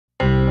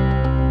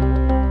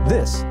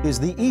This is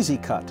the Easy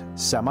Cut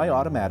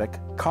semi-automatic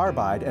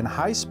carbide and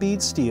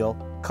high-speed steel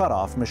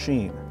cut-off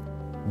machine.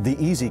 The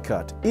Easy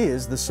Cut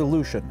is the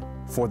solution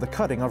for the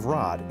cutting of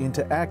rod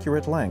into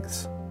accurate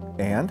lengths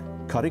and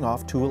cutting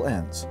off tool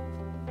ends.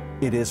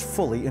 It is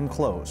fully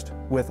enclosed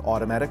with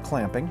automatic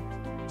clamping,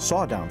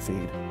 saw-down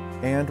feed,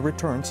 and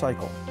return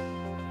cycle.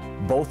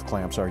 Both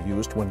clamps are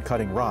used when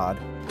cutting rod,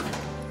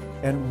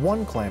 and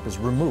one clamp is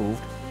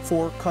removed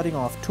for cutting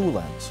off tool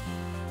ends.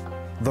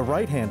 The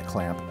right-hand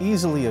clamp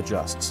easily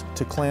adjusts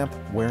to clamp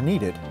where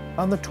needed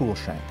on the tool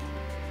shank.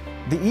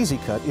 The Easy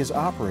Cut is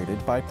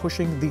operated by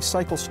pushing the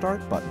cycle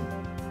start button.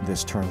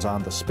 This turns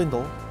on the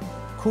spindle,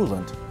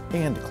 coolant,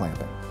 and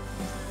clamping.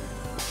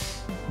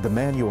 The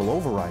manual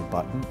override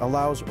button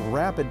allows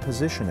rapid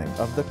positioning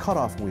of the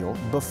cutoff wheel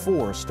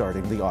before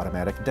starting the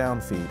automatic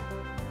down feed,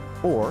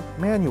 or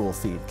manual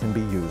feed can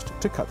be used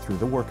to cut through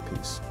the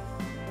workpiece.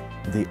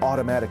 The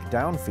automatic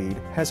down feed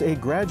has a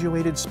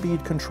graduated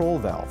speed control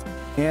valve,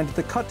 and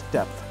the cut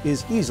depth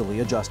is easily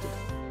adjusted.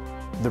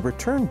 The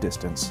return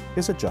distance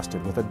is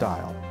adjusted with a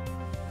dial.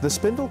 The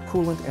spindle,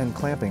 coolant, and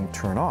clamping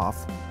turn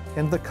off,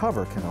 and the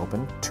cover can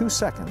open 2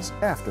 seconds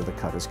after the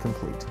cut is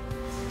complete.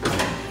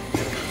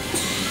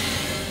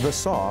 The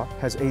saw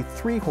has a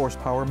 3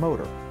 horsepower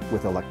motor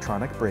with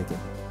electronic braking.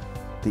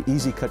 The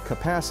Easy Cut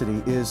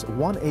capacity is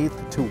 1/8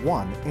 to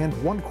 1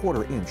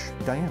 1/4 inch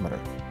diameter.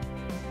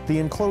 The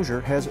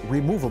enclosure has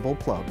removable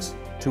plugs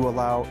to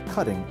allow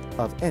cutting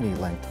of any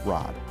length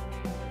rod.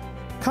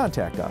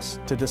 Contact us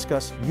to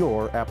discuss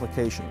your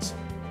applications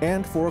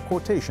and for a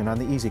quotation on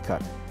the Easy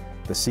Cut,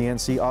 the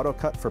CNC auto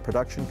cut for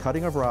production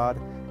cutting of rod,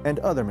 and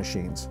other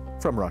machines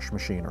from Rush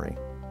Machinery.